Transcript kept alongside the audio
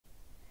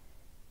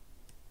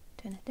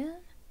turn it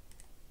down.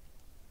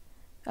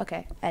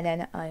 Okay, and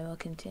then I will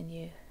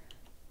continue.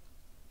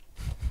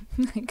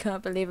 I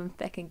can't believe I'm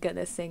fucking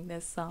gonna sing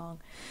this song.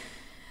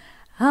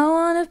 I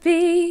wanna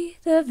be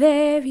the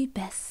very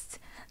best,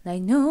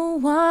 like no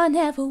one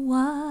ever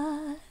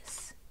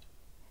was.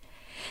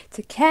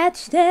 To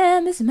catch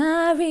them is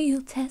my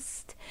real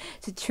test,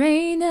 to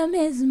train them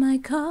is my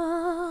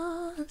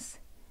cause.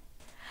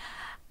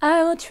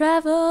 I will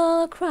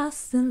travel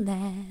across the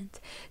land,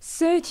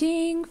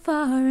 searching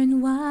far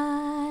and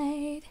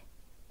wide.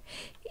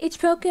 Each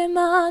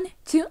Pokemon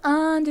to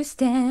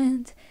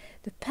understand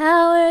the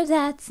power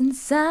that's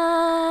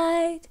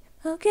inside.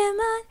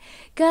 Pokemon,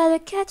 gotta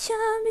catch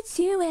 'em, it's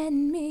you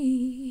and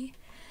me.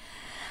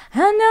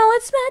 I know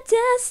it's my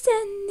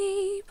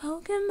destiny.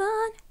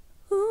 Pokemon,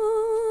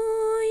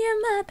 ooh,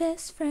 you're my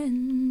best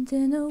friend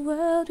in a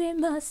world we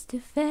must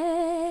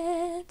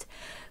defend.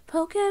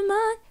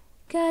 Pokemon,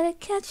 gotta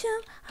catch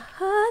 'em, a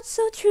heart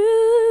so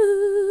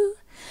true.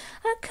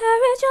 Our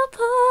courage will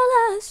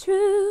pull us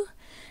through.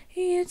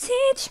 You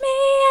teach me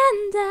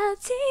and I'll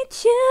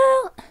teach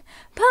you.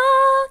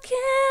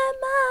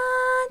 Pokemon,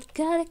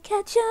 gotta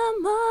catch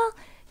 'em all,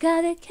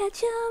 gotta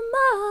catch 'em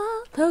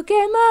all.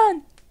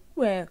 Pokemon!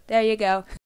 Well, there you go.